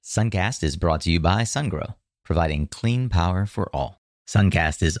Suncast is brought to you by SunGrow, providing clean power for all.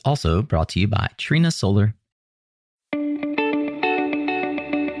 Suncast is also brought to you by Trina Solar.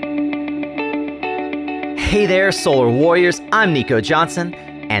 Hey there, Solar Warriors. I'm Nico Johnson,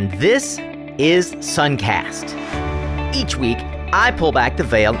 and this is Suncast. Each week, I pull back the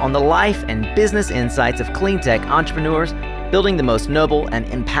veil on the life and business insights of clean tech entrepreneurs building the most noble and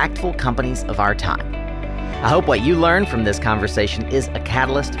impactful companies of our time. I hope what you learn from this conversation is a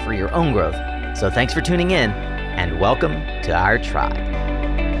catalyst for your own growth. So thanks for tuning in, and welcome to our tribe.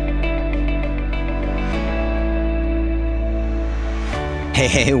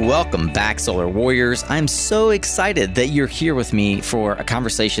 Hey, welcome back, Solar Warriors. I'm so excited that you're here with me for a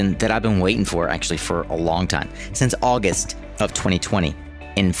conversation that I've been waiting for, actually, for a long time, since August of 2020,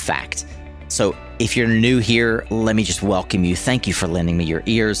 in fact. So if you're new here, let me just welcome you. Thank you for lending me your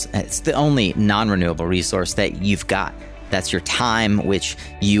ears. It's the only non-renewable resource that you've got. That's your time, which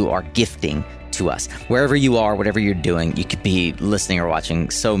you are gifting to us. Wherever you are, whatever you're doing, you could be listening or watching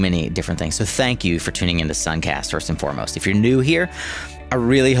so many different things. So thank you for tuning into Suncast, first and foremost. If you're new here, I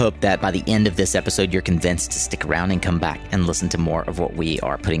really hope that by the end of this episode, you're convinced to stick around and come back and listen to more of what we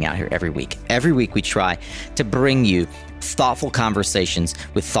are putting out here every week. Every week, we try to bring you thoughtful conversations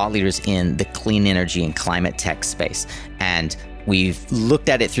with thought leaders in the clean energy and climate tech space. And we've looked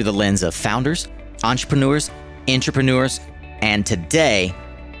at it through the lens of founders, entrepreneurs, intrapreneurs, and today,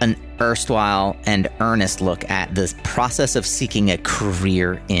 an erstwhile and earnest look at the process of seeking a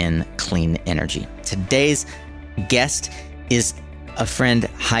career in clean energy. Today's guest is a friend,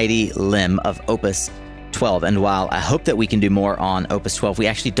 Heidi Lim of Opus 12. And while I hope that we can do more on Opus 12, we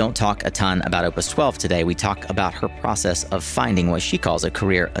actually don't talk a ton about Opus 12 today. We talk about her process of finding what she calls a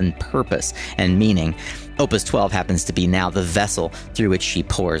career and purpose and meaning. Opus 12 happens to be now the vessel through which she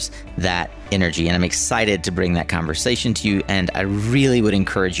pours that energy. And I'm excited to bring that conversation to you. And I really would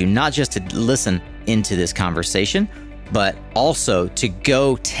encourage you not just to listen into this conversation, but also to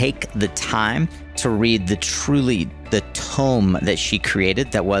go take the time to read the tome that she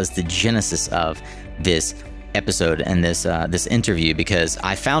created that was the genesis of this episode and this interview, because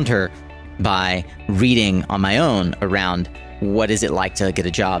I found her by reading on my own around what is it like to get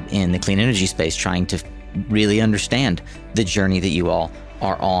a job in the clean energy space, trying to really understand the journey that you all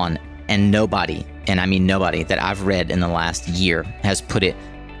are on. And nobody, and I mean nobody, that I've read in the last year has put it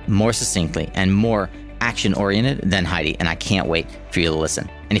more succinctly and more action-oriented than Heidi, and I can't wait for you to listen.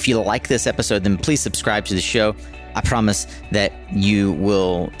 And if you like this episode, then please subscribe to the show. I promise that you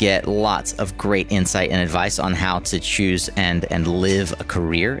will get lots of great insight and advice on how to choose and live a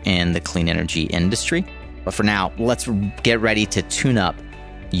career in the clean energy industry. But for now, let's get ready to tune up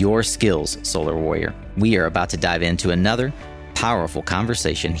your skills, Solar Warrior. We are about to dive into another powerful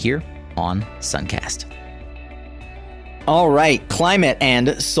conversation here on Suncast. All right, climate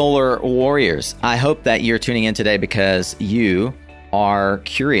and solar warriors. I hope that you're tuning in today because you are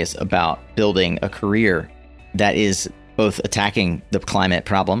curious about building a career that is both attacking the climate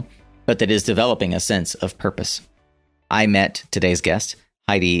problem, but that is developing a sense of purpose. I met today's guest,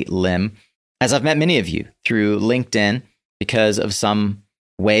 Heidi Lim, as I've met many of you through LinkedIn because of some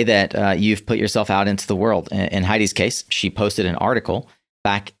way that you've put yourself out into the world. In Heidi's case, she posted an article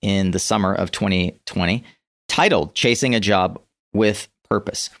back in the summer of 2020 titled Chasing a Job with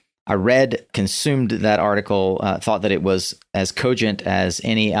Purpose. I read, consumed that article, thought that it was as cogent as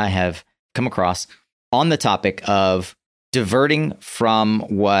any I have come across on the topic of diverting from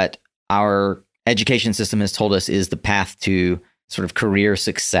what our education system has told us is the path to sort of career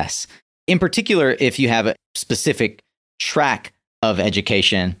success. In particular, if you have a specific track of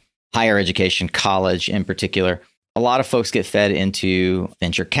education, higher education, college in particular, a lot of folks get fed into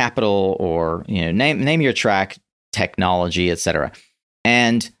venture capital or, name your track, technology, etc.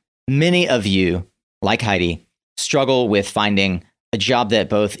 And many of you, like Heidi, struggle with finding a job that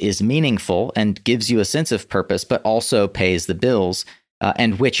both is meaningful and gives you a sense of purpose, but also pays the bills,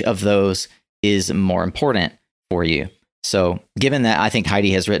 and which of those is more important for you. So given that I think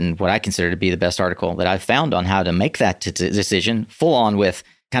Heidi has written what I consider to be the best article that I've found on how to make that decision, full on with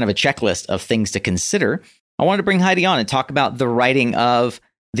kind of a checklist of things to consider, I wanted to bring Heidi on and talk about the writing of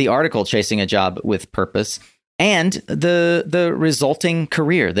the article, Chasing a Job with Purpose, and the resulting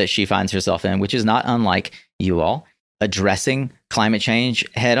career that she finds herself in, which is not unlike you all, addressing climate change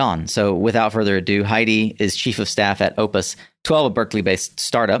head on. So without further ado, Heidi is chief of staff at Opus 12, a Berkeley-based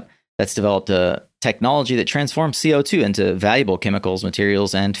startup that's developed a technology that transforms CO2 into valuable chemicals,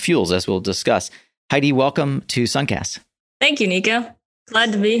 materials, and fuels, as we'll discuss. Heidi, welcome to Suncast. Thank you, Nico.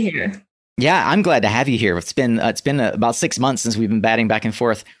 Glad to be here. Yeah, I'm glad to have you here. It's been about 6 months since we've been batting back and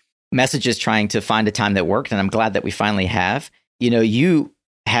forth messages trying to find a time that worked, and I'm glad that we finally have. You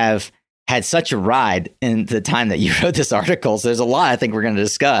have had such a ride in the time that you wrote this article. So there's a lot I think we're going to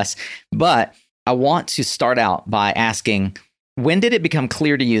discuss. But I want to start out by asking, when did it become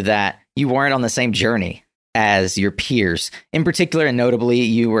clear to you that you weren't on the same journey as your peers? In particular, and notably,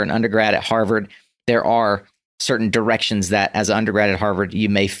 you were an undergrad at Harvard. There are certain directions that as an undergrad at Harvard, you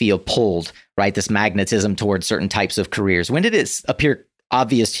may feel pulled, right? This magnetism towards certain types of careers. When did it appear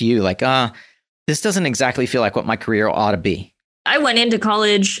obvious to you, like, this doesn't exactly feel like what my career ought to be? I went into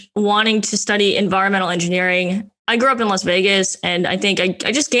college wanting to study environmental engineering. I grew up in Las Vegas, and I think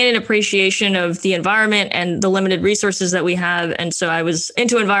I just gained an appreciation of the environment and the limited resources that we have. And so I was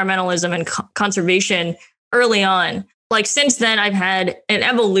into environmentalism and conservation early on. Like since then, I've had an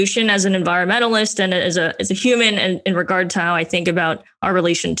evolution as an environmentalist and as a human, and in regard to how I think about our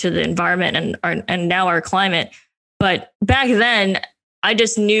relation to the environment and now our climate. But back then, I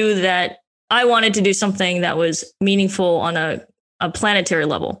just knew that I wanted to do something that was meaningful on a planetary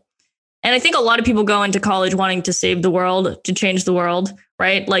level. And I think a lot of people go into college wanting to save the world, to change the world,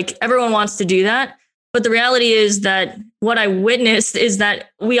 right? Like everyone wants to do that. But the reality is that what I witnessed is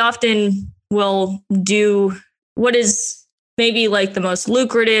that we often will do what is maybe like the most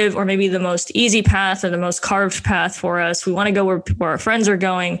lucrative or maybe the most easy path or the most carved path for us. We want to go where our friends are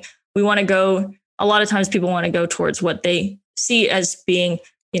going. We want to go. A lot of times people want to go towards what they see as being,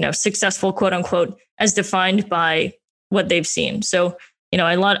 successful, quote unquote, as defined by what they've seen. So,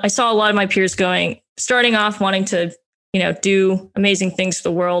 I saw a lot of my peers starting off wanting to, do amazing things for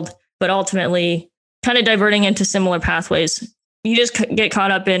the world, but ultimately kind of diverting into similar pathways. You just get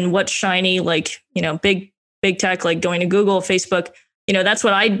caught up in what's shiny, like, big tech, like going to Google, Facebook. That's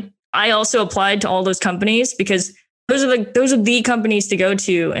what I also applied to all those companies, because those are the companies to go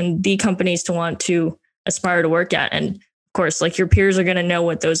to and the companies to want to aspire to work at. And of course, like your peers are going to know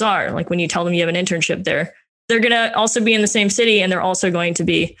what those are. Like when you tell them you have an internship there, they're going to also be in the same city, and they're also going to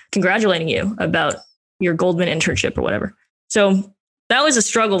be congratulating you about your Goldman internship or whatever. So that was a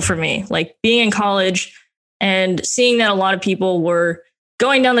struggle for me, like being in college and seeing that a lot of people were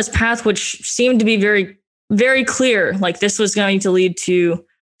going down this path, which seemed to be very, very clear. Like this was going to lead to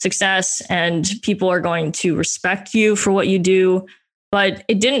success and people are going to respect you for what you do. But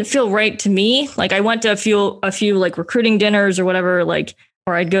it didn't feel right to me. Like I went to a few like recruiting dinners or whatever,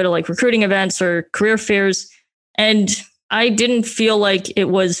 or I'd go to like recruiting events or career fairs. And I didn't feel like it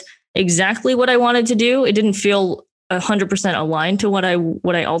was exactly what I wanted to do. It didn't feel 100% aligned to what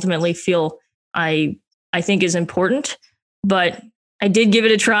I ultimately feel I think is important. But I did give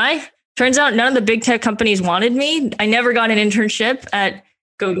it a try. Turns out none of the big tech companies wanted me. I never got an internship at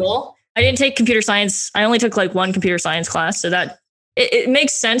Google. I didn't take computer science. I only took like one computer science class. So that it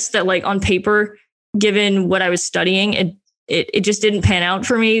makes sense that like on paper, given what I was studying, it just didn't pan out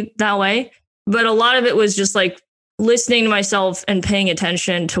for me that way. But a lot of it was just like listening to myself and paying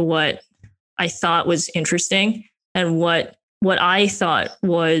attention to what I thought was interesting and what I thought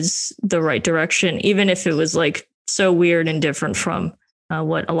was the right direction, even if it was like so weird and different from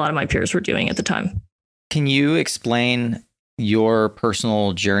what a lot of my peers were doing at the time. Can you explain your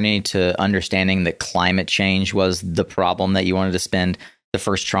personal journey to understanding that climate change was the problem that you wanted to spend the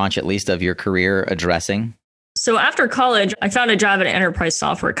first tranche, at least, of your career addressing? So after college, I found a job at an enterprise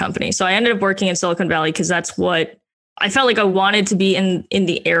software company. So I ended up working in Silicon Valley because that's what I felt like I wanted to be in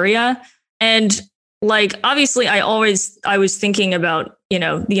the area. And like, obviously, I was thinking about,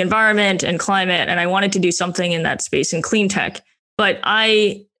 the environment and climate, and I wanted to do something in that space in clean tech. But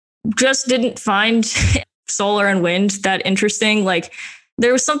I just didn't find solar and wind that interesting. Like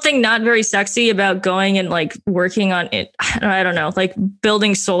there was something not very sexy about going and like working on it. I don't know, like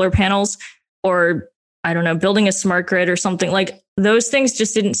building solar panels or I don't know, building a smart grid or something. Like those things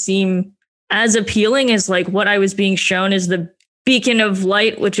just didn't seem as appealing as like what I was being shown as the beacon of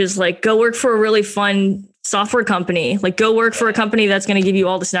light, which is like, go work for a really fun software company, like go work for a company that's going to give you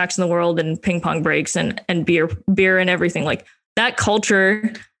all the snacks in the world and ping pong breaks and beer and everything, like that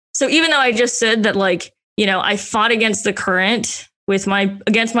culture. So even though I just said that, like, I fought against the current where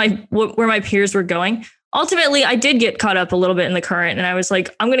my peers were going, ultimately I did get caught up a little bit in the current. And I was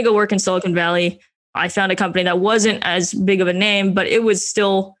like, I'm going to go work in Silicon Valley. I found a company that wasn't as big of a name, but it was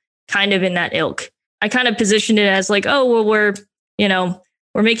still kind of in that ilk. I kind of positioned it as like, oh, well, we're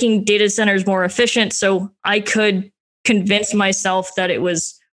making data centers more efficient. So I could convince myself that it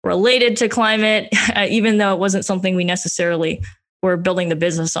was related to climate, even though it wasn't something we necessarily were building the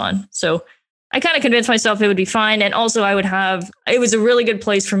business on. So I kind of convinced myself it would be fine. And also it was a really good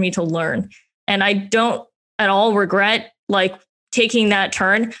place for me to learn. And I don't at all regret like taking that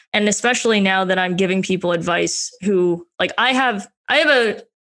turn. And especially now that I'm giving people advice who like, I have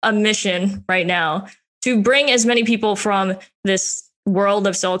a mission right now to bring as many people from this world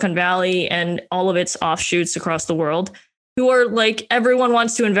of Silicon Valley and all of its offshoots across the world, who are like, everyone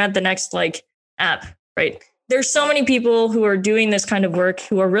wants to invent the next like app, right? There's so many people who are doing this kind of work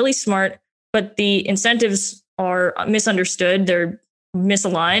who are really smart, but the incentives are misunderstood. They're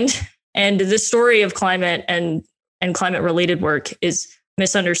misaligned. And the story of climate and climate related work is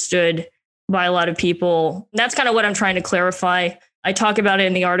misunderstood by a lot of people. That's kind of what I'm trying to clarify. I talk about it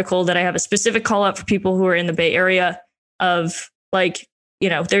in the article that I have a specific call out for people who are in the Bay Area of like,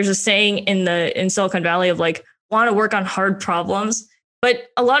 there's a saying in Silicon Valley of like, want to work on hard problems. But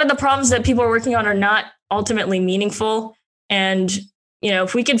a lot of the problems that people are working on are not ultimately meaningful. And,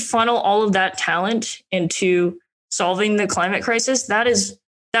 if we could funnel all of that talent into solving the climate crisis, that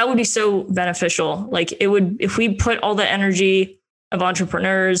would be so beneficial. Like if we put all the energy of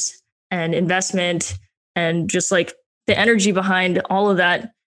entrepreneurs and investment and just like the energy behind all of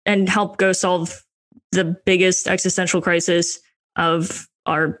that and help go solve the biggest existential crisis of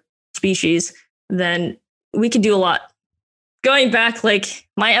our species, then we could do a lot. Going back, like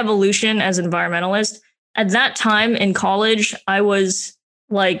my evolution as an environmentalist, at that time in college, I was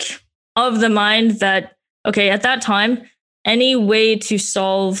like of the mind that, okay, at that time, any way to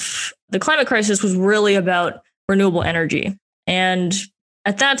solve the climate crisis was really about renewable energy. And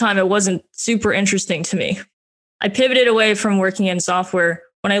at that time, it wasn't super interesting to me. I pivoted away from working in software.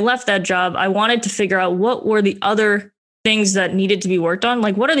 When I left that job, I wanted to figure out what were the other things that needed to be worked on.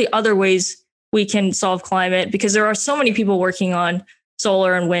 Like, what are the other ways we can solve climate? Because there are so many people working on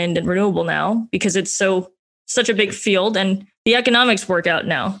solar and wind and renewable now, because it's such a big field and the economics work out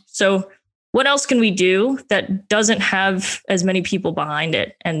now. So what else can we do that doesn't have as many people behind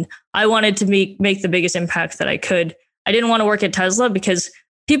it? And I wanted to make the biggest impact that I could. I didn't want to work at Tesla because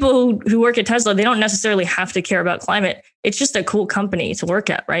people who work at Tesla, they don't necessarily have to care about climate. It's just a cool company to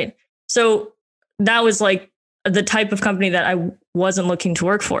work at, right? So that was like the type of company that I wasn't looking to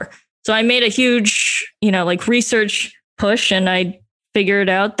work for. So I made a huge, research push, and I figured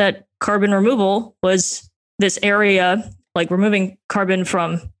out that carbon removal was this area, like removing carbon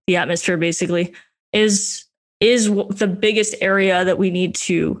from the atmosphere basically is the biggest area that we need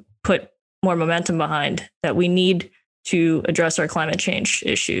to put more momentum behind, that we need to address our climate change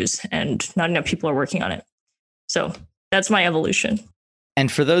issues, and not enough people are working on it. So that's my evolution.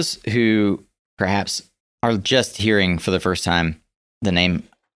 And for those who perhaps are just hearing for the first time the name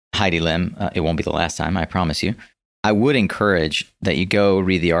Heidi Lim, it won't be the last time, I promise you. I would encourage that you go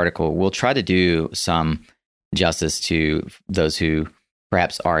read the article. We'll try to do some justice to those who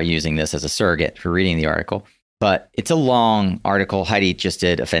perhaps are using this as a surrogate for reading the article. But it's a long article. Heidi just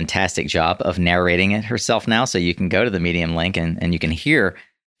did a fantastic job of narrating it herself now. So you can go to the Medium link and you can hear,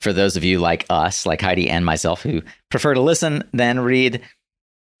 for those of you like us, like Heidi and myself, who prefer to listen than read.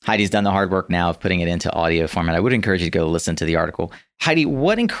 Heidi's done the hard work now of putting it into audio format. I would encourage you to go listen to the article. Heidi,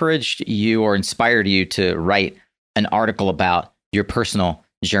 what encouraged you or inspired you to write an article about your personal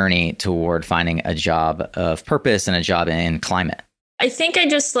journey toward finding a job of purpose and a job in climate? I think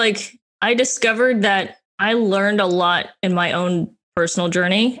I discovered that I learned a lot in my own personal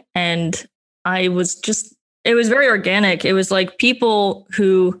journey, and it was very organic. It was like people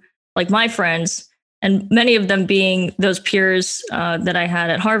who, like my friends, and many of them being those peers that I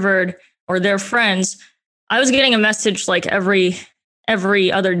had at Harvard or their friends, I was getting a message like every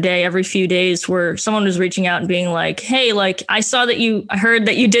other day, every few days, where someone was reaching out and being like, hey, like I heard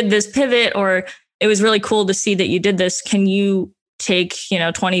that you did this pivot, or it was really cool to see that you did this. Can you take,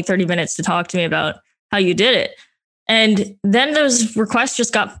 20, 30 minutes to talk to me about how you did it? And then those requests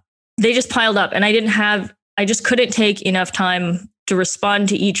just piled up, and I just couldn't take enough time to respond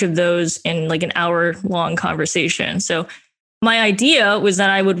to each of those in like an hour-long conversation. So my idea was that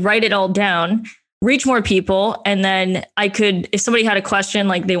I would write it all down, reach more people, and then I could, if somebody had a question,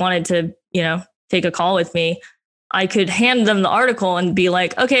 like they wanted to, take a call with me, I could hand them the article and be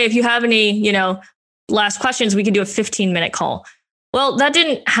like, okay, if you have any, last questions, we could do a 15-minute call. Well, that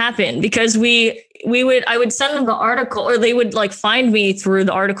didn't happen because I would send them the article, or they would like find me through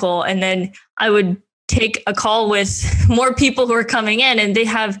the article, and then I would take a call with more people who are coming in, and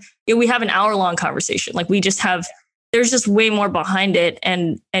we have an hour-long conversation. Like there's just way more behind it.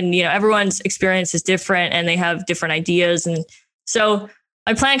 And everyone's experience is different, and they have different ideas. And so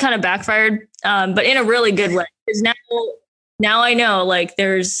my plan kind of backfired, but in a really good way, because now I know like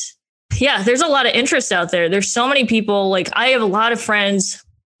there's a lot of interest out there. There's so many people. Like I have a lot of friends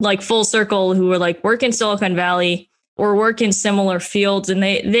like full circle who are like work in Silicon Valley or work in similar fields, and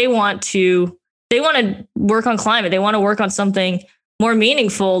they want to work on climate. They want to work on something more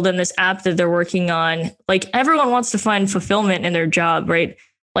meaningful than this app that they're working on. Like everyone wants to find fulfillment in their job, right?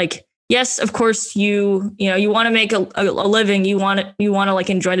 Like yes, of course, you want to make a living. You want to like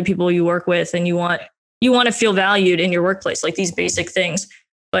enjoy the people you work with, and you want to feel valued in your workplace, like these basic things.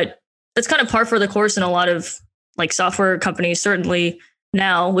 But that's kind of par for the course in a lot of like software companies, certainly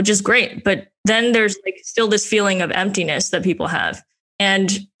now, which is great. But then there's like still this feeling of emptiness that people have.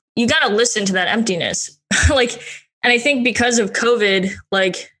 And you got to listen to that emptiness. And I think because of COVID,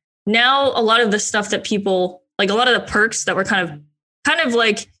 like now a lot of the stuff that people like, a lot of the perks that were kind of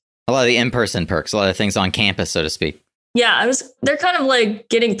like a lot of the in-person perks, a lot of things on campus, so to speak. Yeah, they're kind of like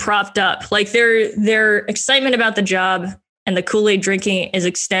getting propped up. Like their excitement about the job and the Kool-Aid drinking is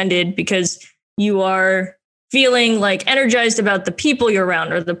extended because you are feeling like energized about the people you're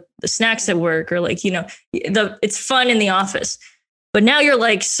around, or the snacks at work, or like, it's fun in the office. But now you're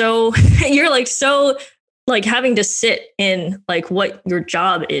like so like having to sit in like what your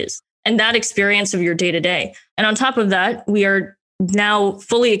job is and that experience of your day to day. And on top of that, we are now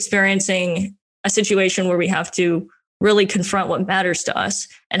fully experiencing a situation where we have to really confront what matters to us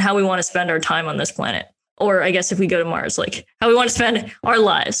and how we want to spend our time on this planet. Or I guess if we go to Mars, like how we want to spend our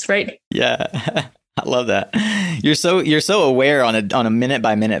lives, right? Yeah. I love that. You're so aware on a minute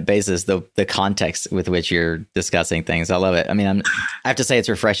by minute basis, the context with which you're discussing things. I love it. I mean, I have to say it's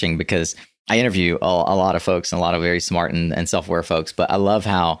refreshing because I interview a lot of folks and a lot of very smart and self-aware folks. But I love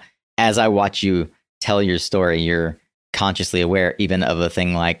how, as I watch you tell your story, you're consciously aware even of a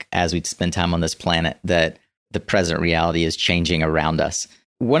thing like, as we spend time on this planet, that the present reality is changing around us.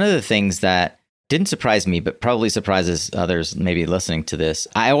 One of the things that didn't surprise me, but probably surprises others maybe listening to this,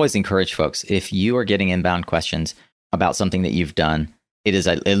 I always encourage folks, if you are getting inbound questions about something that you've done, it is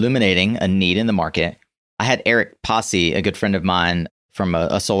illuminating a need in the market. I had Eric Posse, a good friend of mine from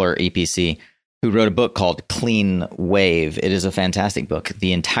a solar EPC, who wrote a book called Clean Wave. It is a fantastic book.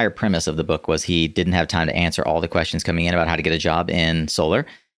 The entire premise of the book was he didn't have time to answer all the questions coming in about how to get a job in solar.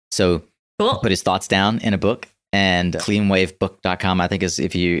 So cool. Put his thoughts down in a book. And cleanwavebook.com, I think, is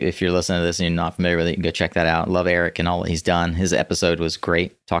if you're listening to this and you're not familiar with it, you can go check that out. Love Eric and all that he's done. His episode was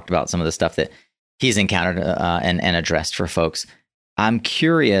great. Talked about some of the stuff that he's encountered and addressed for folks. I'm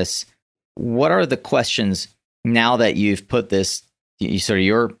curious, what are the questions now that you've put this, sort of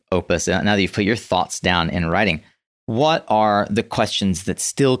your opus, now that you've put your thoughts down in writing, what are the questions that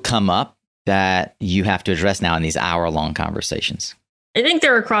still come up that you have to address now in these hour-long conversations? I think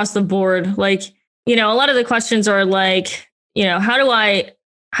they're across the board. Like, a lot of the questions are like, how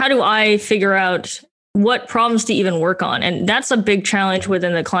do I figure out what problems to even work on? And that's a big challenge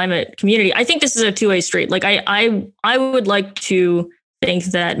within the climate community. I think this is a two-way street. Like I would like to think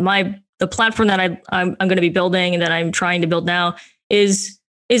that the platform that I'm going to be building and that I'm trying to build now is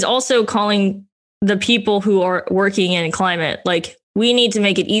also calling the people who are working in climate. Like, we need to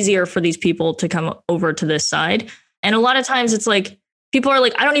make it easier for these people to come over to this side. And a lot of times it's like, people are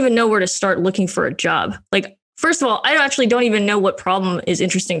like, I don't even know where to start looking for a job. Like, first of all, I actually don't even know what problem is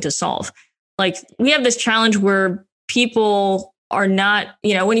interesting to solve. Like, we have this challenge where people are not,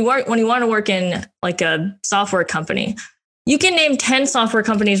 when you want to work in like a software company, you can name 10 software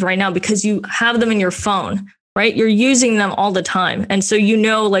companies right now because you have them in your phone, right? You're using them all the time. And so,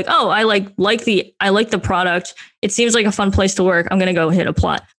 like, oh, I like the product. It seems like a fun place to work. I'm going to go hit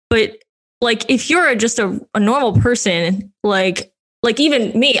apply. But like, if you're just a normal person, like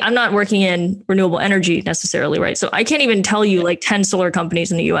even me, I'm not working in renewable energy necessarily, right? So I can't even tell you like 10 solar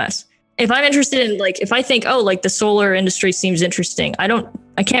companies in the US. If I'm interested in if I think, the solar industry seems interesting,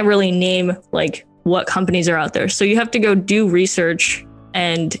 I can't really name like what companies are out there. So you have to go do research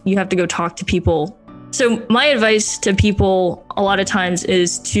and you have to go talk to people. So my advice to people a lot of times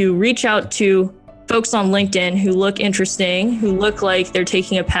is to reach out to folks on LinkedIn who look interesting, who look like they're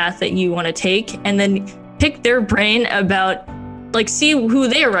taking a path that you want to take, and then pick their brain about see who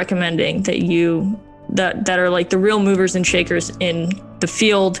they are recommending that are like the real movers and shakers in the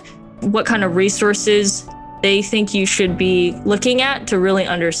field, what kind of resources they think you should be looking at to really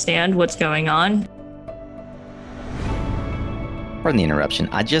understand what's going on. Pardon the interruption.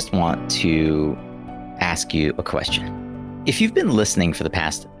 I just want to ask you a question. If you've been listening for the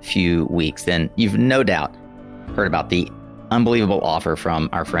past few weeks, then you've no doubt heard about the unbelievable offer from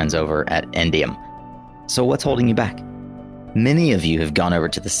our friends over at Endium. So what's holding you back? Many of you have gone over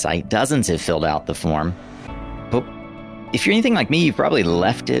to the site. Dozens have filled out the form. But if you're anything like me, you've probably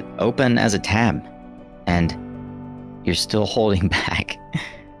left it open as a tab. And you're still holding back.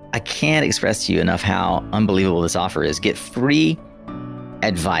 I can't express to you enough how unbelievable this offer is. Get free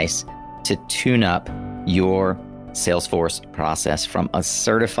advice to tune up your Salesforce process from a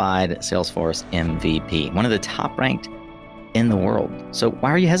certified Salesforce MVP, one of the top ranked in the world. So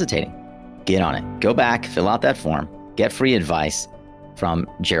why are you hesitating? Get on it. Go back, fill out that form. Get free advice, from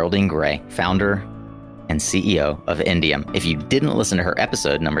Geraldine Gray, founder and CEO of Indium. If you didn't listen to her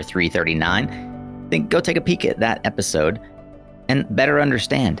episode number 339, then go take a peek at that episode and better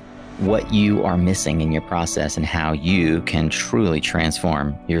understand what you are missing in your process and how you can truly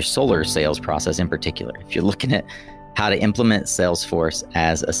transform your solar sales process in particular. If you're looking at how to implement Salesforce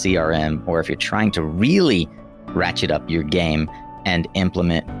as a CRM, or if you're trying to really ratchet up your game and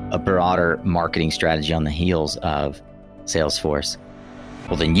implement a broader marketing strategy on the heels of Salesforce,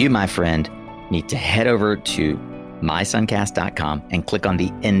 well, then you, my friend, need to head over to mysuncast.com and click on the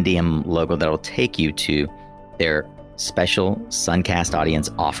Indium logo that'll take you to their special Suncast audience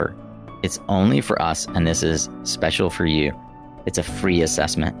offer. It's only for us, and this is special for you. It's a free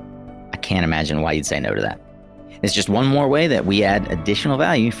assessment. I can't imagine why you'd say no to that. It's just one more way that we add additional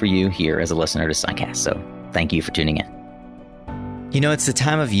value for you here as a listener to Suncast. So thank you for tuning in. You know, it's the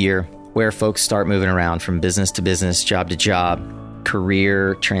time of year where folks start moving around from business to business, job to job.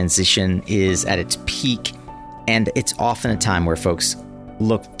 Career transition is at its peak, and it's often a time where folks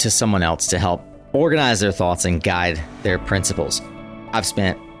look to someone else to help organize their thoughts and guide their principles. I've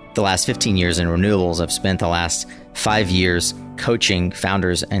spent the last 15 years in renewables. I've spent the last 5 years coaching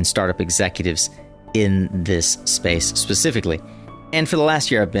founders and startup executives in this space specifically. And for the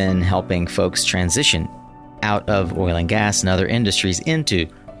last year, I've been helping folks transition out of oil and gas and other industries into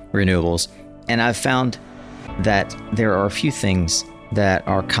renewables. And I've found that there are a few things that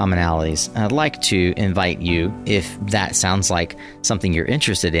are commonalities. I'd like to invite you, if that sounds like something you're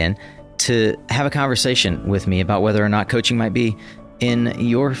interested in, to have a conversation with me about whether or not coaching might be in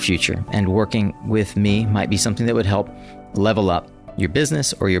your future, and working with me might be something that would help level up your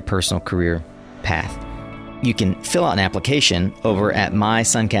business or your personal career path. You can fill out an application over at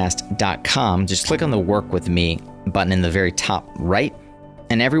mysuncast.com. Just click on the Work With Me button in the very top right.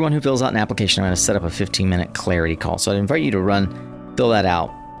 And everyone who fills out an application, I'm going to set up a 15-minute clarity call. So I'd invite you to fill that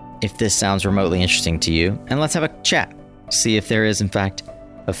out if this sounds remotely interesting to you. And let's have a chat. See if there is, in fact,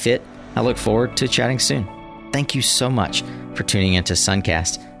 a fit. I look forward to chatting soon. Thank you so much for tuning into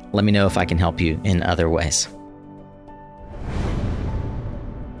Suncast. Let me know if I can help you in other ways.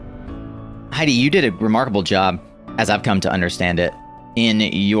 Heidi, you did a remarkable job, as I've come to understand it, in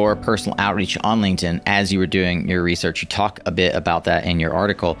your personal outreach on LinkedIn as you were doing your research. You talk a bit about that in your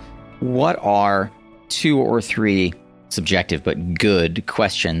article. What are 2 or 3 subjective but good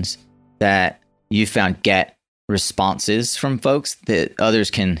questions that you found get responses from folks that others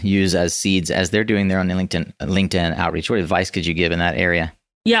can use as seeds as they're doing their own LinkedIn outreach? What advice could you give in that area?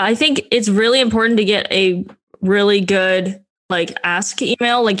 Yeah, I think it's really important to get a really good ask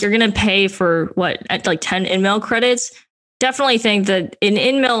email. You're going to pay for at 10 InMail credits. Definitely think that an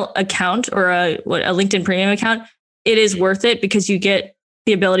InMail account or a LinkedIn premium account, it is worth it because you get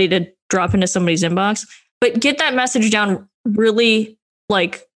the ability to drop into somebody's inbox, but get that message down really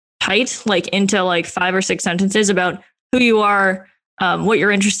tight, into 5 or 6 sentences about who you are, what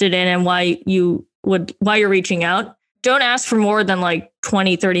you're interested in, and why you're reaching out. Don't ask for more than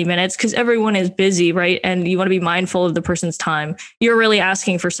 20, 30 minutes because everyone is busy, right? And you want to be mindful of the person's time. You're really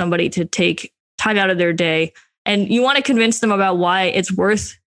asking for somebody to take time out of their day, and you want to convince them about why it's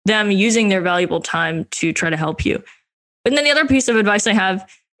worth them using their valuable time to try to help you. And then the other piece of advice I have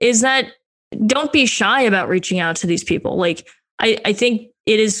is that don't be shy about reaching out to these people. I think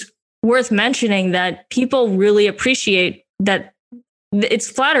it is worth mentioning that people really appreciate that.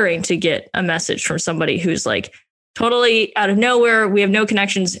 It's flattering to get a message from somebody who's totally out of nowhere. We have no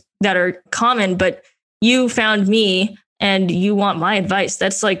connections that are common, but you found me and you want my advice.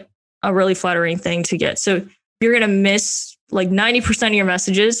 That's a really flattering thing to get. So you're going to miss 90% of your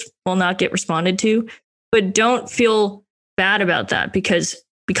messages will not get responded to, but don't feel bad about that because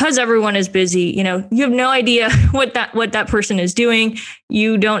everyone is busy. You have no idea what that person is doing.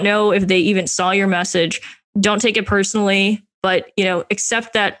 You don't know if they even saw your message. Don't take it personally, but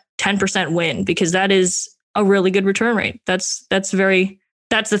accept that 10% win because that is a really good return rate. That's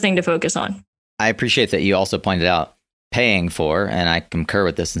the thing to focus on. I appreciate that you also pointed out paying for, and I concur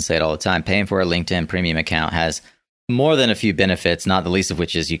with this and say it all the time, paying for a LinkedIn premium account has more than a few benefits, not the least of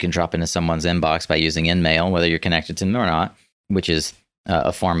which is you can drop into someone's inbox by using InMail, whether you're connected to them or not, which is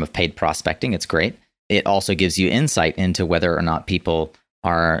a form of paid prospecting. It's great. It also gives you insight into whether or not people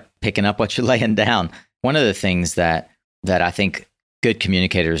are picking up what you're laying down. One of the things that I think good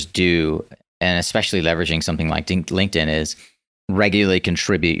communicators do, and especially leveraging something like LinkedIn, is regularly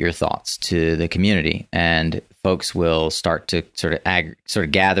contribute your thoughts to the community, and folks will start to sort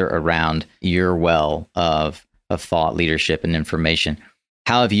of gather around your well of thought, leadership, and information.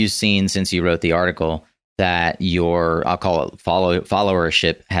 How have you seen since you wrote the article that your, I'll call it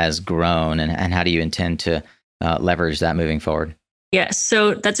followership has grown, and how do you intend to leverage that moving forward? Yes.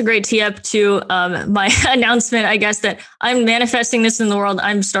 So that's a great tee up to my announcement, I guess, that I'm manifesting this in the world.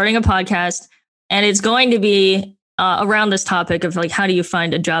 I'm starting a podcast and it's going to be around this topic of like, how do you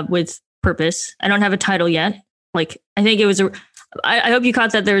find a job with purpose? I don't have a title yet. Like, I think it was I hope you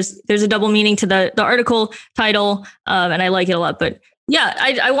caught that there's a double meaning to the article title. And I like it a lot, but yeah,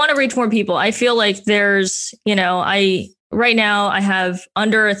 I want to reach more people. I feel like there's, right now I have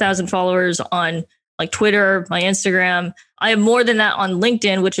under 1,000 followers on like Twitter, my Instagram. I have more than that on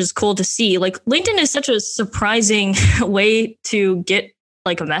LinkedIn, which is cool to see. Like LinkedIn is such a surprising way to get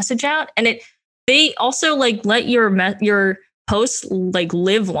like a message out. And they also like let your posts like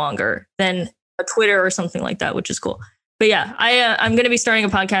live longer than a Twitter or something like that, which is cool. But yeah, I'm going to be starting a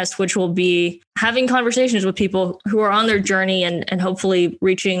podcast, which will be having conversations with people who are on their journey and hopefully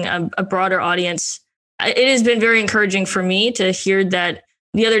reaching a broader audience. It has been very encouraging for me to hear that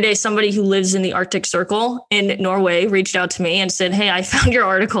the other day, somebody who lives in the Arctic Circle in Norway reached out to me and said, "Hey, I found your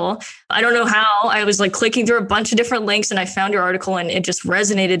article. I don't know how. I was like clicking through a bunch of different links and I found your article and it just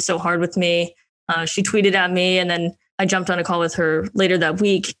resonated so hard with me." She tweeted at me and then I jumped on a call with her later that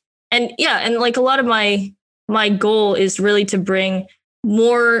week. And yeah, and like a lot of my goal is really to bring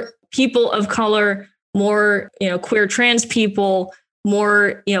more people of color, more, queer trans people,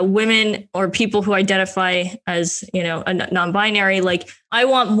 more, women or people who identify as, a non-binary. Like I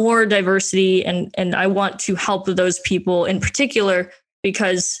want more diversity and I want to help those people in particular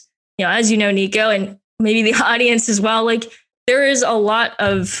because, as you know, Nico, and maybe the audience as well, like there is a lot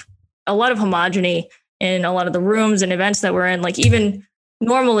of homogeny in a lot of the rooms and events that we're in. Like even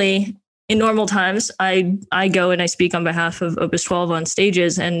normally in normal times, I go and I speak on behalf of Opus 12 on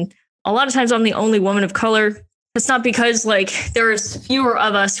stages. And a lot of times I'm the only woman of color. It's not because like there's fewer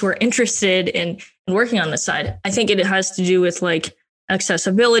of us who are interested in working on this side. I think it has to do with like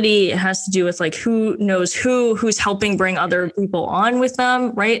accessibility. It has to do with like who knows who's helping bring other people on with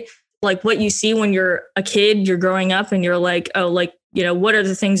them, right? Like what you see when you're a kid, you're growing up and you're like, oh, like, what are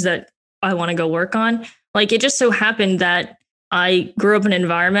the things that I want to go work on? Like it just so happened that I grew up in an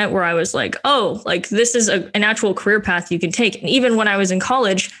environment where I was like, oh, like this is an actual career path you can take. And even when I was in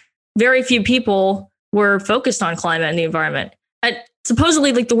college, very few people were focused on climate and the environment at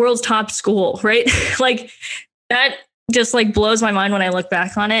supposedly like the world's top school, right? Like that just like blows my mind when I look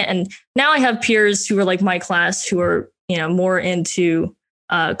back on it. And now I have peers who are like my class who are, more into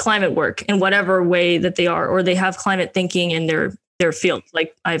climate work in whatever way that they are, or they have climate thinking in their field.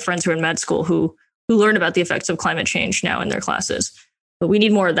 Like I have friends who are in med school who learn about the effects of climate change now in their classes, but we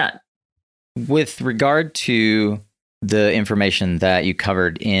need more of that. With regard to the information that you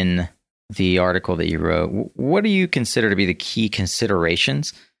covered in the article that you wrote, what do you consider to be the key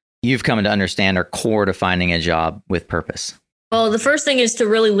considerations you've come to understand are core to finding a job with purpose? Well, the first thing is to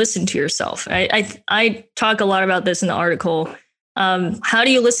really listen to yourself. I talk a lot about this in the article. How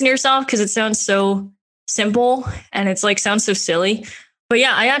do you listen to yourself? Because it sounds so simple and it's like sounds so silly. But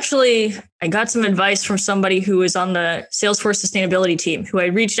yeah, I got some advice from somebody who was on the Salesforce sustainability team who I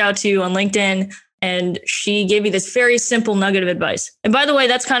reached out to on LinkedIn, and she gave me this very simple nugget of advice. And by the way,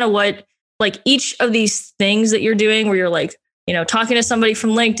 that's kind of what like each of these things that you're doing where you're like, talking to somebody from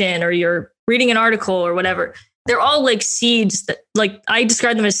LinkedIn or you're reading an article or whatever, they're all like seeds that like I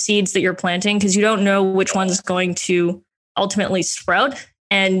describe them as seeds that you're planting because you don't know which one's going to ultimately sprout.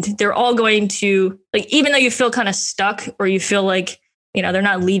 And they're all going to like, even though you feel kind of stuck or you feel like, they're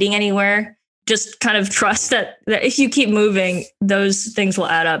not leading anywhere, just kind of trust that if you keep moving, those things will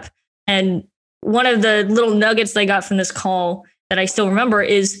add up. And one of the little nuggets they got from this call that I still remember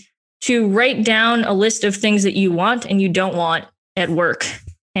is to write down a list of things that you want and you don't want at work.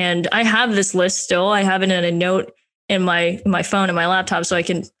 And I have this list still. I have it in a note in my phone and my laptop. So I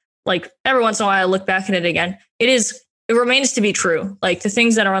can like every once in a while I look back at it again. It remains to be true. Like the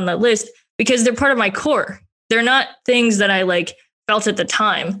things that are on that list, because they're part of my core. They're not things that I like felt at the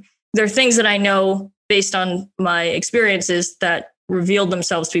time. They're things that I know based on my experiences that revealed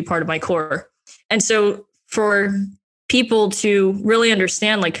themselves to be part of my core. And so for people to really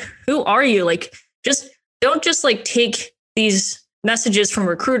understand, like, who are you? Like, don't just like take these messages from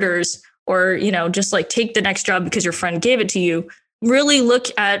recruiters or, just like take the next job because your friend gave it to you. Really look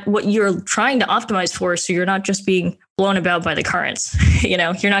at what you're trying to optimize for. So you're not just being blown about by the currents. You're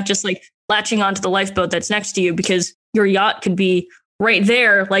not just like latching onto the lifeboat that's next to you because your yacht could be right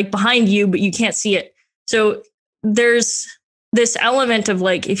there, like behind you, but you can't see it. So there's this element of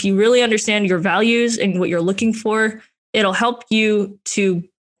like, if you really understand your values and what you're looking for, it'll help you to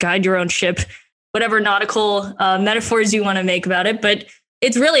guide your own ship, whatever nautical metaphors you want to make about it. But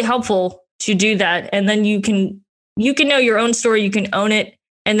it's really helpful to do that. And then you can know your own story, you can own it.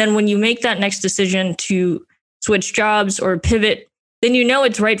 And then when you make that next decision to switch jobs or pivot, then you know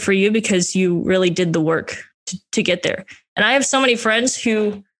it's right for you because you really did the work to get there. And I have so many friends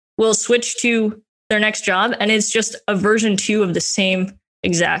who will switch to their next job and it's just a version 2 of the same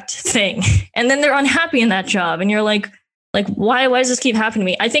exact thing. And then they're unhappy in that job. And you're like, why does this keep happening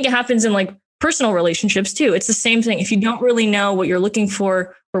to me? I think it happens in like personal relationships too. It's the same thing. If you don't really know what you're looking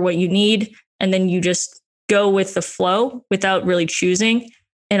for or what you need, and then you just go with the flow without really choosing.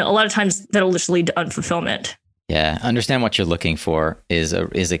 And a lot of times that'll just lead to unfulfillment. Yeah. Understand what you're looking for is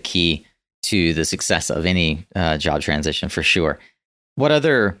a key to the success of any job transition for sure. What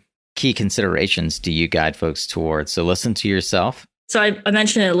other key considerations do you guide folks towards? So listen to yourself. So I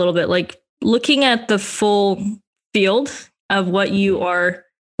mentioned it a little bit, like looking at the full field of what you are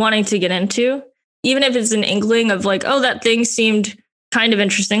wanting to get into, even if it's an inkling of like, oh, that thing seemed kind of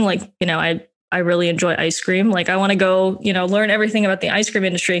interesting. Like, I really enjoy ice cream. Like I want to go, learn everything about the ice cream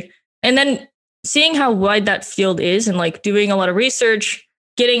industry. And then seeing how wide that field is and like doing a lot of research,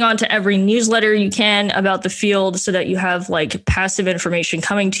 getting onto every newsletter you can about the field so that you have like passive information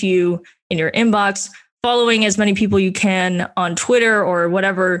coming to you in your inbox, following as many people you can on Twitter or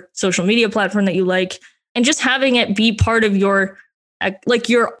whatever social media platform that you like, and just having it be part of your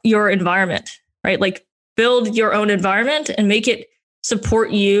environment, right? Like build your own environment and make it support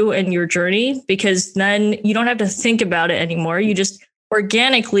you and your journey, because then you don't have to think about it anymore. You just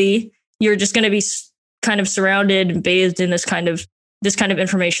organically, you're just going to be kind of surrounded and bathed in this kind of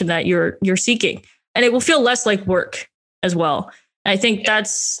information that you're seeking, and it will feel less like work as well. And I think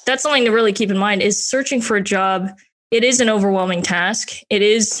that's something to really keep in mind is searching for a job. It is an overwhelming task. It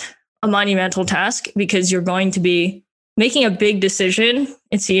is a monumental task because you're going to be making a big decision,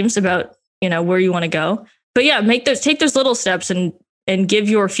 it seems, about, where you want to go. But yeah, take those little steps and give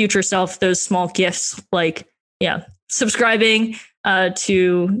your future self those small gifts, like, subscribing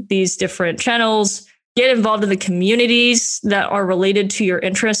to these different channels, get involved in the communities that are related to your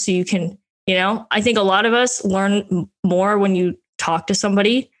interests. So you can, I think a lot of us learn more when you talk to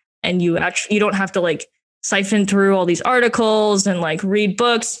somebody and you don't have to like siphon through all these articles and like read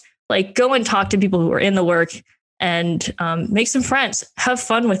books. Like go and talk to people who are in the work and make some friends, have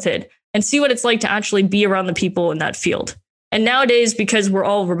fun with it, and see what it's like to actually be around the people in that field. And nowadays, because we're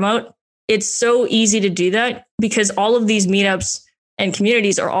all remote, it's so easy to do that because all of these meetups and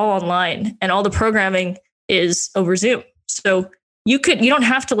communities are all online and all the programming is over Zoom. So you don't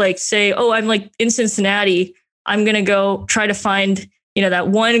have to like say, oh, I'm like in Cincinnati, I'm going to go try to find, that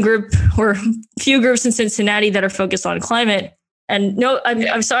one group or few groups in Cincinnati that are focused on climate. And no,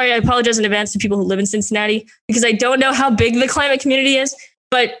 I'm sorry. I apologize in advance to people who live in Cincinnati because I don't know how big the climate community is.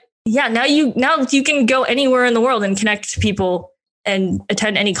 But yeah, now you can go anywhere in the world and connect to people and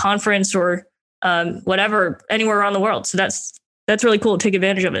attend any conference or whatever, anywhere around the world. So that's really cool. Take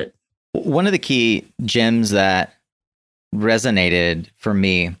advantage of it. One of the key gems that resonated for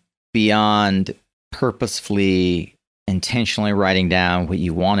me beyond purposefully, intentionally writing down what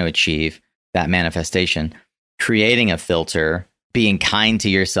you want to achieve, that manifestation, creating a filter, being kind to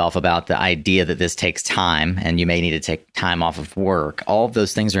yourself about the idea that this takes time and you may need to take time off of work. All of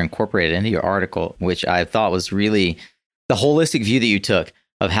those things are incorporated into your article, which I thought was really the holistic view that you took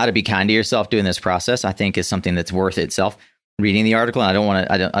of how to be kind to yourself during this process. I think is something that's worth itself. Reading the article, and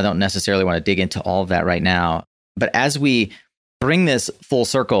I don't necessarily want to dig into all of that right now. But as we bring this full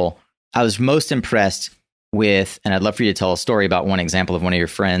circle, I was most impressed with, and I'd love for you to tell a story about one example of one of your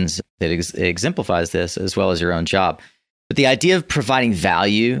friends that exemplifies this, as well as your own job. But the idea of providing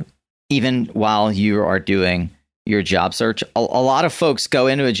value, even while you are doing your job search, a lot of folks go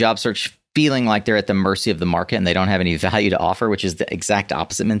into a job search feeling like they're at the mercy of the market and they don't have any value to offer, which is the exact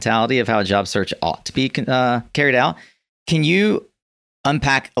opposite mentality of how a job search ought to be carried out. Can you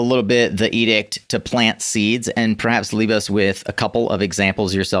unpack a little bit the edict to plant seeds and perhaps leave us with a couple of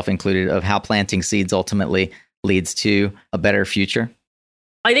examples, yourself included, of how planting seeds ultimately leads to a better future?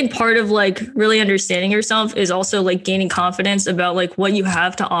 I think part of like really understanding yourself is also like gaining confidence about like what you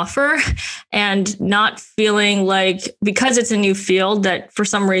have to offer and not feeling like because it's a new field that for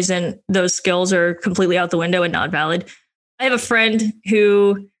some reason those skills are completely out the window and not valid. I have a friend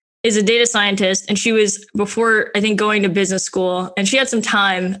who is a data scientist and she was before, I think, going to business school, and she had some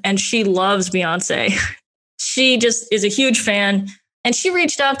time and she loves Beyonce. She just is a huge fan. And she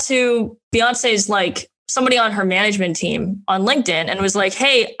reached out to Beyonce's like somebody on her management team on LinkedIn and was like,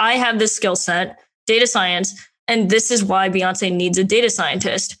 hey, I have this skill set, data science, and this is why Beyonce needs a data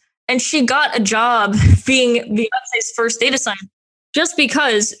scientist. And she got a job being Beyonce's first data scientist just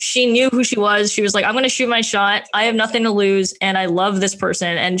because she knew who she was. She was like, I'm going to shoot my shot. I have nothing to lose. And I love this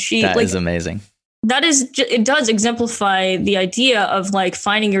person. And that is amazing. That is, it does exemplify the idea of like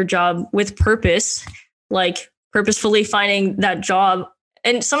finding your job with purpose, like purposefully finding that job.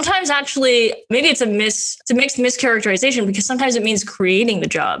 And sometimes actually, maybe it's a mixed mischaracterization, because sometimes it means creating the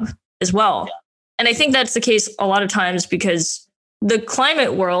job as well. Yeah. And I think that's the case a lot of times, because the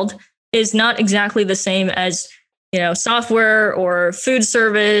climate world is not exactly the same as, software or food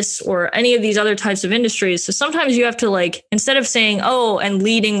service or any of these other types of industries. So sometimes you have to instead of saying, and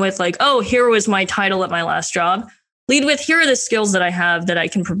leading with here was my title at my last job, lead with, here are the skills that I have that I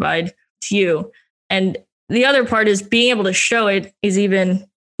can provide to you. And the other part is being able to show it is even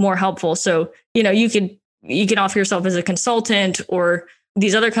more helpful. So, you can offer yourself as a consultant or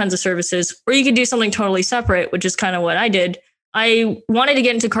these other kinds of services, or you could do something totally separate, which is kind of what I did. I wanted to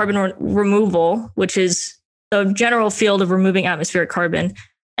get into carbon removal, which is the general field of removing atmospheric carbon.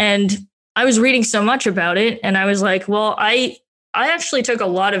 And I was reading so much about it. And I was like, well, I actually took a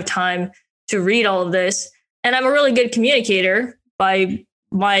lot of time to read all of this. And I'm a really good communicator by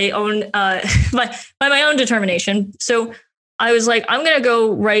my own by my own determination. So I was like, I'm going to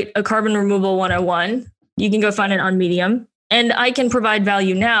go write a carbon removal 101. You can go find it on Medium. And I can provide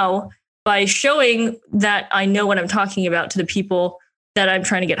value now by showing that I know what I'm talking about to the people that I'm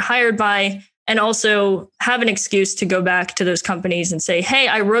trying to get hired by, and also have an excuse to go back to those companies and say, hey,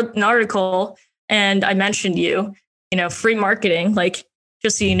 I wrote an article and I mentioned you, free marketing,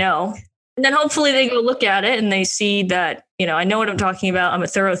 just so you know. And then hopefully they go look at it and they see that, I know what I'm talking about. I'm a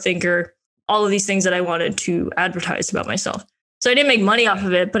thorough thinker, all of these things that I wanted to advertise about myself. So I didn't make money off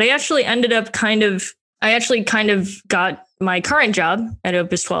of it, but I actually ended up kind of got my current job at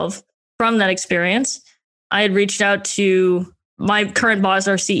Opus 12 from that experience. I had reached out to my current boss,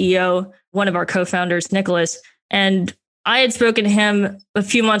 our CEO, one of our co-founders, Nicholas, and I had spoken to him a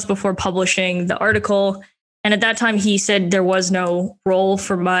few months before publishing the article. And at that time, he said there was no role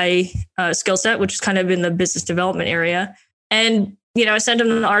for my skill set, which is kind of in the business development area. And, I sent him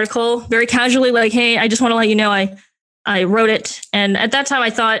the article very casually, hey, I just want to let you know I wrote it. And at that time, I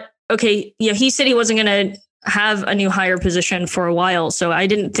thought, okay, he said he wasn't going to have a new hire position for a while. So I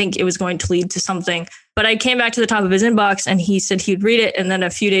didn't think it was going to lead to something. But I came back to the top of his inbox and he said he'd read it. And then a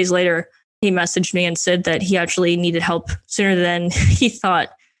few days later, he messaged me and said that he actually needed help sooner than he thought.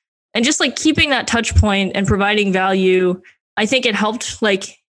 And just keeping that touch point and providing value, I think it helped.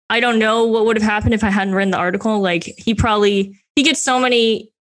 I don't know what would have happened if I hadn't written the article. He gets so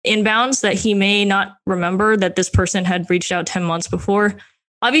many inbounds that he may not remember that this person had reached out 10 months before.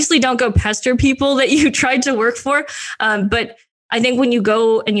 Obviously, don't go pester people that you tried to work for. But I think when you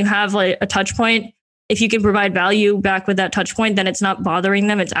go and you have a touch point, if you can provide value back with that touch point, then it's not bothering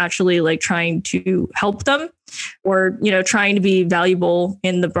them. It's actually trying to help them or, trying to be valuable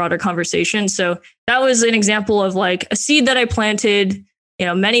in the broader conversation. So that was an example of a seed that I planted,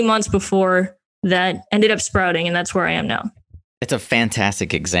 many months before that ended up sprouting. And that's where I am now. It's a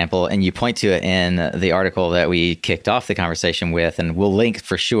fantastic example. And you point to it in the article that we kicked off the conversation with, and we'll link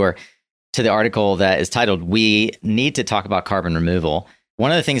for sure to the article that is titled, "We Need to Talk About Carbon Removal." One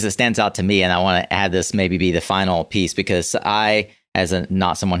of the things that stands out to me, and I want to add this maybe be the final piece, because I, as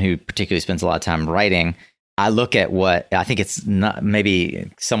not someone who particularly spends a lot of time writing, I look at what I think it's not maybe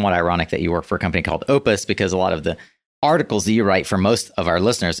somewhat ironic that you work for a company called Opus, because a lot of the articles that you write for most of our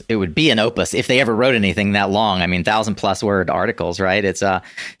listeners, it would be an opus if they ever wrote anything that long. I mean, 1,000+ word articles, right? It's so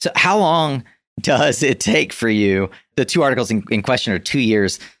how long does it take for you? The two articles in question are 2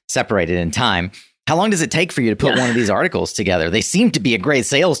 years separated in time. How long does it take for you to put one of these articles together? They seem to be a great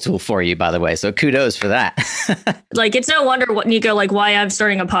sales tool for you, by the way. So kudos for that. It's no wonder, Nico, why I'm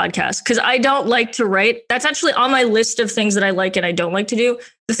starting a podcast, because I don't like to write. That's actually on my list of things that I like and I don't like to do.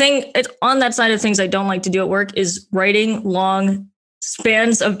 The thing it's on that side of things I don't like to do at work is writing long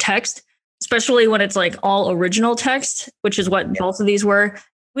spans of text, especially when it's all original text, which is what both of these were.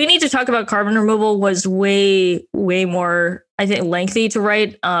 We Need to Talk About Carbon Removal was way, way more, I think, lengthy to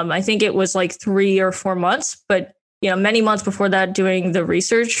write. I think it was 3 or 4 months, but many months before that doing the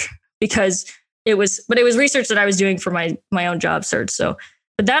research, because it was research that I was doing for my own job search. So,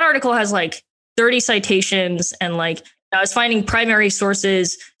 but that article has 30 citations, and I was finding primary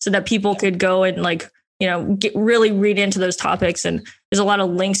sources so that people could go and really read into those topics. And there's a lot of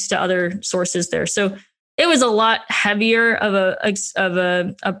links to other sources there. So it was a lot heavier of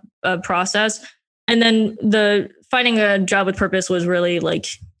a process. And then the finding a job with purpose was really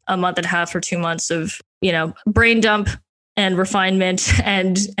a month and a half or 2 months of, brain dump and refinement.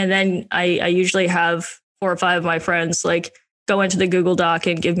 And then I usually have 4 or 5 of my friends go into the Google Doc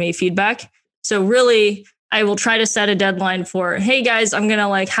and give me feedback. So really, I will try to set a deadline for, hey guys, I'm going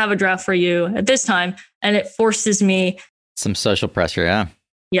to have a draft for you at this time. And it forces me. Some social pressure. Yeah.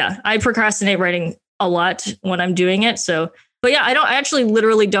 Yeah. I procrastinate writing a lot when I'm doing it. So, but yeah, I actually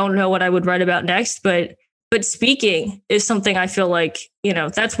literally don't know what I would write about next, but But speaking is something I feel like,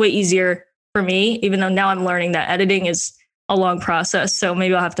 that's way easier for me, even though now I'm learning that editing is a long process. So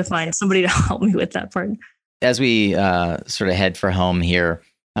maybe I'll have to find somebody to help me with that part. As we sort of head for home here,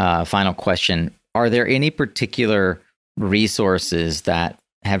 final question. Are there any particular resources that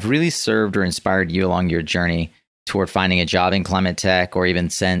have really served or inspired you along your journey toward finding a job in climate tech, or even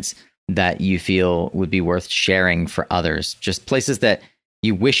since, that you feel would be worth sharing for others? Just places that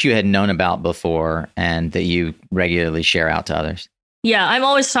you wish you had known about before and that you regularly share out to others. Yeah, I'm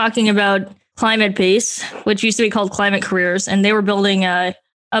always talking about Climate Base, which used to be called Climate Careers, and they were building a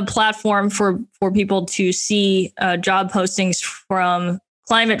platform for people to see job postings from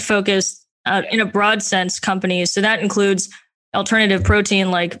climate focused, in a broad sense, companies. So that includes alternative protein,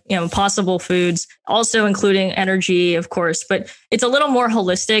 like, Possible Foods, also including energy, of course, but it's a little more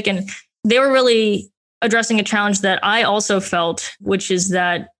holistic. And they were really addressing a challenge that I also felt, which is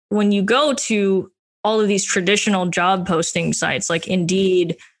that when you go to all of these traditional job posting sites like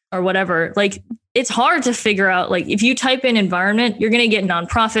Indeed or whatever, like, it's hard to figure out, like, if you type in environment, you're going to get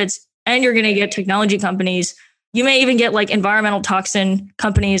nonprofits and you're going to get technology companies. You may even get like environmental toxin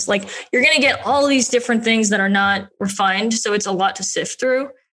companies. Like, you're going to get all these different things that are not refined. So it's a lot to sift through.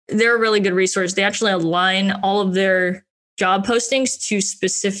 They're a really good resource. They actually align all of their job postings to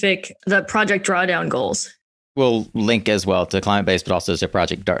the Project Drawdown goals. We'll link as well to Climate Base, but also to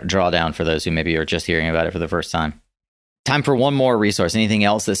Project Drawdown for those who maybe are just hearing about it for the first time. Time for one more resource. Anything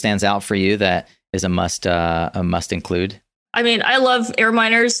else that stands out for you that is a must include? I mean, I love Air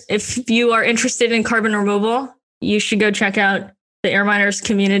Miners. If you are interested in carbon removal, you should go check out the Air Miners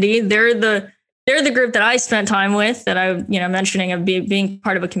community. They're the group that I spent time with, that I, mentioning of being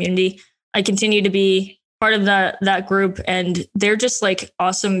part of a community. I continue to be part of that group, and they're just like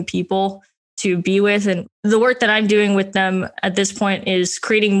awesome people to be with. And the work that I'm doing with them at this point is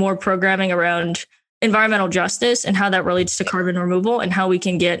creating more programming around environmental justice and how that relates to carbon removal, and how we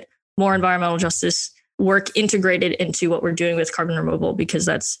can get more environmental justice work integrated into what we're doing with carbon removal, because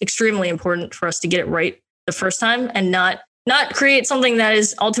that's extremely important for us to get it right the first time and not create something that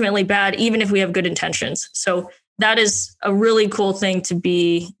is ultimately bad, even if we have good intentions. So that is a really cool thing to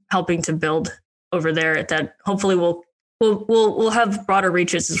be helping to build over there, that hopefully we'll have broader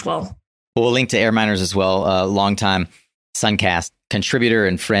reaches as well. We'll link to Air Miners as well. Longtime Suncast contributor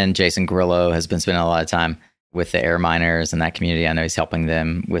and friend Jason Grillo has been spending a lot of time with the Air Miners and that community. I know he's helping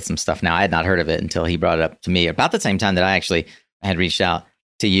them with some stuff now. I had not heard of it until he brought it up to me about the same time that I actually had reached out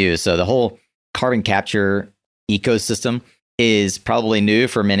to you. So the whole carbon capture ecosystem is probably new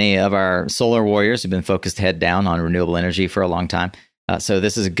for many of our solar warriors who've been focused head down on renewable energy for a long time. So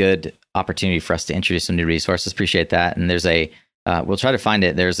this is a good opportunity for us to introduce some new resources. Appreciate that. And there's we'll try to find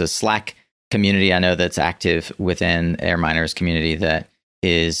it. There's a Slack community I know that's active within Air Miners community that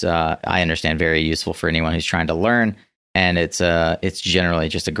is, I understand, very useful for anyone who's trying to learn. And it's generally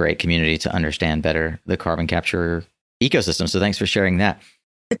just a great community to understand better the carbon capture ecosystem. So thanks for sharing that.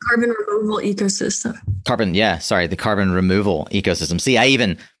 The carbon removal ecosystem. The carbon removal ecosystem. See, I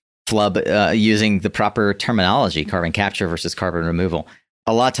even flub using the proper terminology, carbon capture versus carbon removal.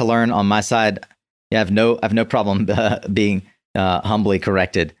 A lot to learn on my side. Yeah, I have no problem being humbly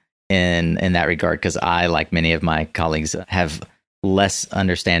corrected in that regard, because I, like many of my colleagues, have less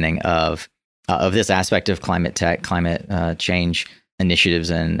understanding of this aspect of climate tech, climate change initiatives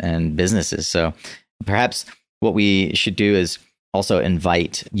and businesses. So perhaps what we should do is also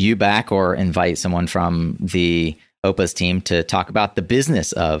invite you back, or invite someone from the OPAS team to talk about the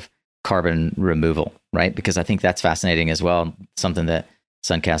business of carbon removal, right? Because I think that's fascinating as well, something that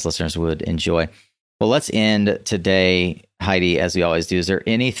Suncast listeners would enjoy. Well, let's end today, Heidi, as we always do. Is there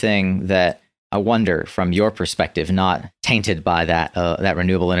anything that, I wonder, from your perspective, not tainted by that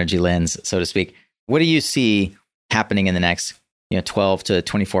renewable energy lens, so to speak, what do you see happening in the next 12 to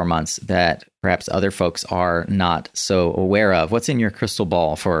 24 months that perhaps other folks are not so aware of? What's in your crystal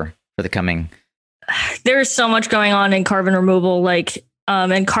ball for the coming? There's so much going on in carbon removal,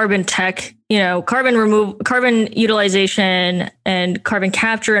 and carbon tech, carbon utilization and carbon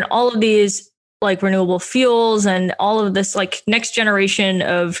capture, and all of these like renewable fuels and all of this like next generation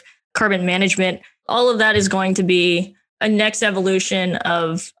of carbon management. All of that is going to be a next evolution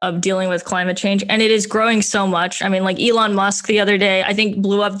of dealing with climate change. And it is growing so much. I mean, like Elon Musk the other day, I think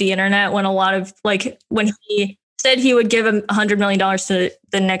blew up the internet when when he said he would give $100 million to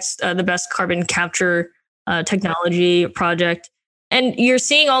the best carbon capture technology project. And you're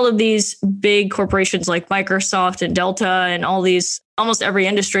seeing all of these big corporations like Microsoft and Delta and all these, almost every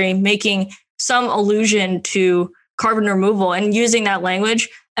industry, making some allusion to carbon removal and using that language.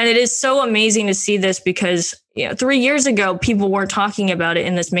 And it is so amazing to see this because 3 years ago, people weren't talking about it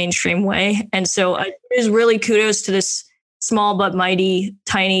in this mainstream way. And so it is really kudos to this small but mighty,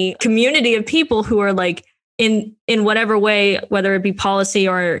 tiny community of people who are like in whatever way, whether it be policy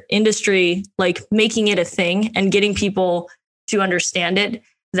or industry, like making it a thing and getting people to understand it.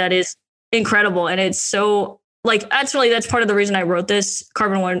 That is incredible. And it's so like, actually, that's part of the reason I wrote this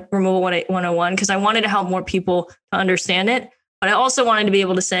Carbon Removal 101, because I wanted to help more people to understand it. But I also wanted to be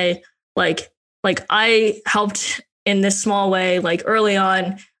able to say, like I helped in this small way, like early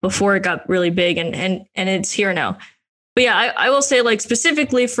on before it got really big and it's here now. But yeah, I will say like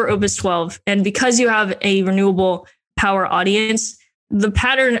specifically for Opus 12, and because you have a renewable power audience, the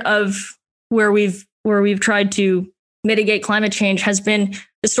pattern of where we've tried to mitigate climate change has been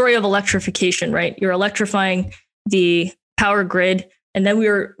the story of electrification, right? You're electrifying the power grid, and then we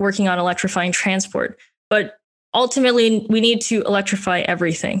were working on electrifying transport. But ultimately, we need to electrify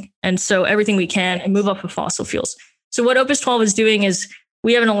everything. And so everything we can and move off of fossil fuels. So what Opus 12 is doing is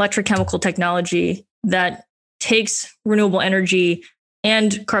we have an electrochemical technology that takes renewable energy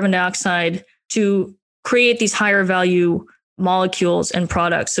and carbon dioxide to create these higher value molecules and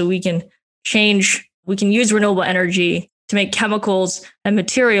products. So we can use renewable energy to make chemicals and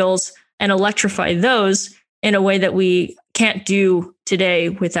materials and electrify those in a way that we can't do today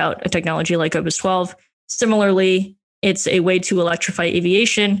without a technology like Opus 12. Similarly, it's a way to electrify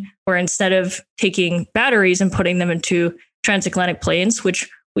aviation, where instead of taking batteries and putting them into transatlantic planes, which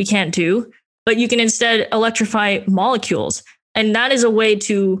we can't do, but you can instead electrify molecules. And that is a way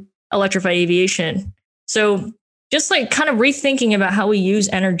to electrify aviation. So just like kind of rethinking about how we use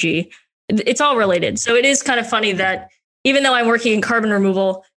energy, it's all related. So it is kind of funny that even though I'm working in carbon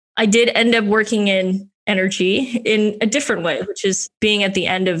removal, I did end up working in energy in a different way, which is being at the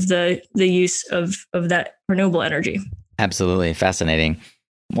end of the use of that renewable energy. Absolutely. Fascinating.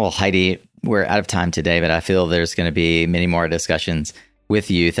 Well, Heidi, we're out of time today, but I feel there's going to be many more discussions with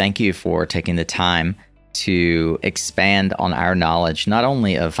you. Thank you for taking the time to expand on our knowledge, not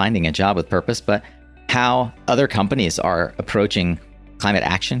only of finding a job with purpose, but how other companies are approaching climate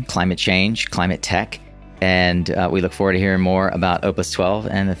action, climate change, climate tech. And we look forward to hearing more about Opus 12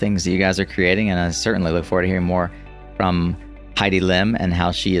 and the things that you guys are creating. And I certainly look forward to hearing more from Heidi Lim and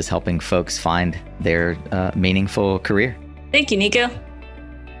how she is helping folks find their meaningful career. Thank you, Nico.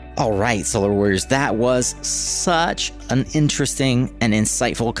 All right, Solar Warriors, that was such an interesting and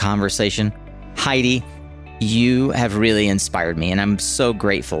insightful conversation. Heidi, you have really inspired me, and I'm so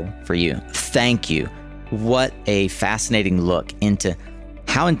grateful for you. Thank you. What a fascinating look into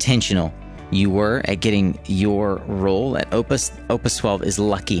how intentional you were at getting your role at Opus. Opus 12 is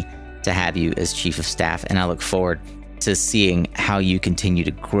lucky to have you as Chief of Staff, and I look forward to seeing how you continue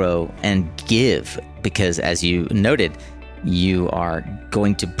to grow and give, because as you noted, you are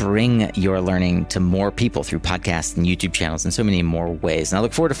going to bring your learning to more people through podcasts and YouTube channels and so many more ways. And I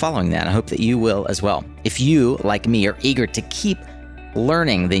look forward to following that. I hope that you will as well. If you, like me, are eager to keep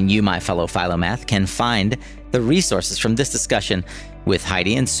learning, then you, my fellow Philomath, can find the resources from this discussion with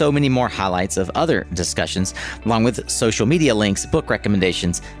Heidi and so many more highlights of other discussions, along with social media links, book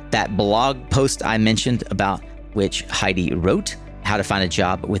recommendations, that blog post I mentioned about which Heidi wrote, How to Find a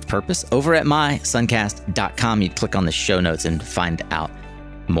Job with Purpose, over at mysuncast.com. You click on the show notes and find out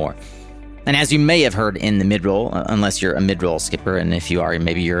more. And as you may have heard in the mid-roll, unless you're a mid-roll skipper, and if you are,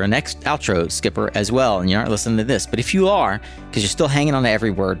 maybe you're a next outro skipper as well, and you aren't listening to this, but if you are, because you're still hanging on to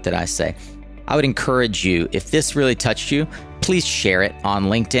every word that I say, I would encourage you, if this really touched you, please share it on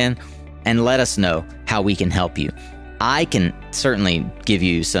LinkedIn and let us know how we can help you. I can certainly give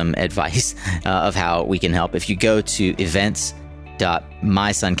you some advice of how we can help. If you go to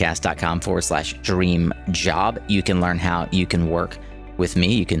events.mysuncast.com/dream job, you can learn how you can work with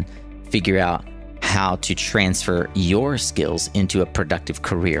me. You can figure out how to transfer your skills into a productive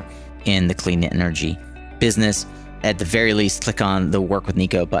career in the clean energy business. At the very least, click on the Work with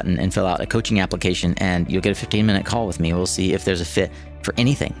Nico button and fill out a coaching application, and you'll get a 15-minute call with me. We'll see if there's a fit for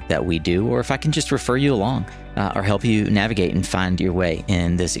anything that we do, or if I can just refer you along or help you navigate and find your way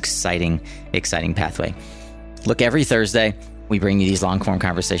in this exciting pathway. Look, every Thursday, we bring you these long-form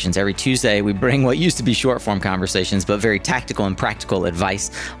conversations. Every Tuesday, we bring what used to be short-form conversations, but very tactical and practical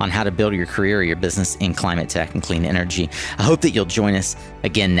advice on how to build your career or your business in climate tech and clean energy. I hope that you'll join us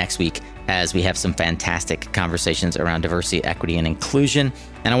again next week as we have some fantastic conversations around diversity, equity, and inclusion.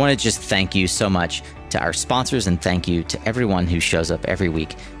 And I want to just thank you so much to our sponsors, and thank you to everyone who shows up every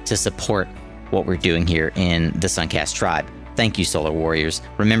week to support what we're doing here in the Suncast Tribe. Thank you, Solar Warriors.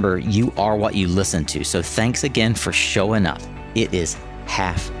 Remember, you are what you listen to. So thanks again for showing up. It is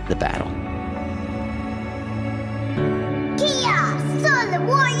half the battle.